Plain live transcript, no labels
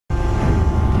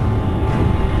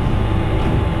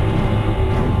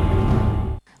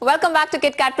Welcome back to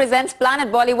Kit Kat presents planet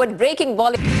Bollywood breaking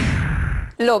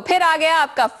Bollywood. लो फिर आ गया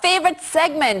आपका favourite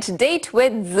segment date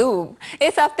with zoom.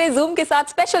 इस हफ्ते जूम के साथ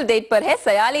स्पेशल डेट पर है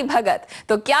सयाली भगत।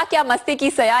 तो क्या क्या मस्ती की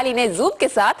सयाली ने जूम के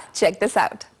साथ, check this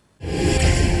out.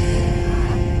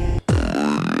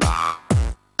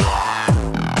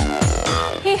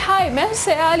 Hey, hi, मैं हूँ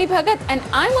सयाली भगत and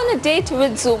I'm on a date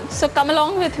with Zoom. So come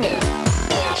along with me.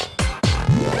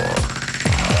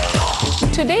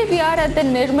 Today we are at the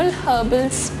Nirmal Herbal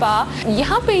Spa.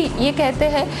 यहाँ पे ये कहते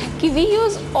हैं कि we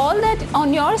use all that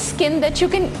on your skin that you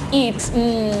can eat.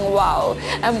 Wow,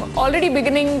 I'm already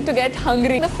beginning to get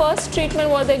hungry. The first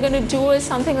treatment what they're going to do is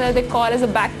something that they call as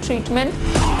a back treatment.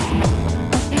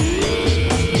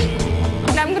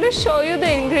 And I'm going to show you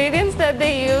the ingredients that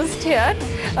they used here.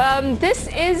 This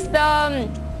is the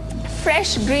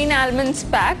fresh green almonds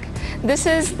pack. This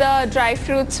is the dry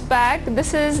fruits pack.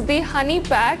 This is the honey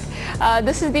pack.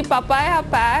 This is the papaya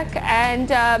pack,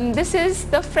 and this is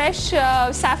the fresh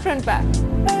saffron pack.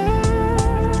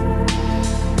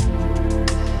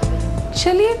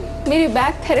 चलिए मेरी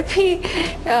back therapy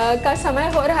का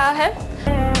समय हो रहा है.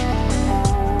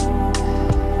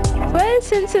 Well,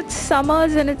 since it's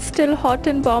summers and it's still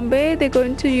hot in Bombay, they're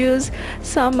going to use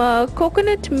some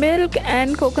coconut milk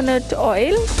and coconut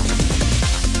oil.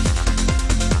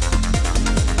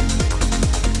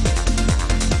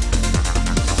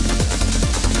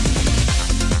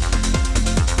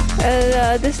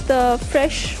 This is the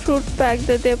fresh fruit pack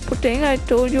that they're putting. I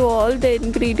told you all the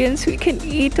ingredients we can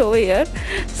eat over here,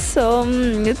 so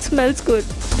it smells good.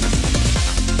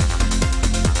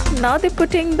 Now they're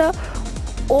putting the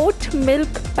oat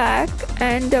milk pack,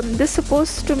 and this is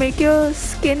supposed to make your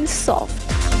skin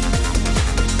soft.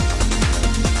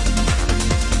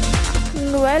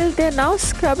 Well, they're now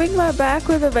scrubbing my back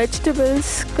with a vegetable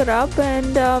scrub,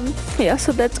 and yeah,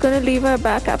 so that's going to leave my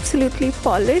back absolutely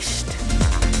polished.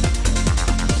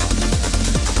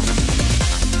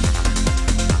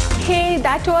 Hey,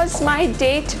 that was my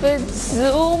date with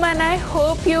Zoom, and I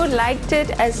hope you liked it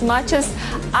as much as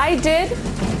I did.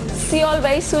 See you all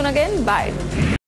very soon again. Bye.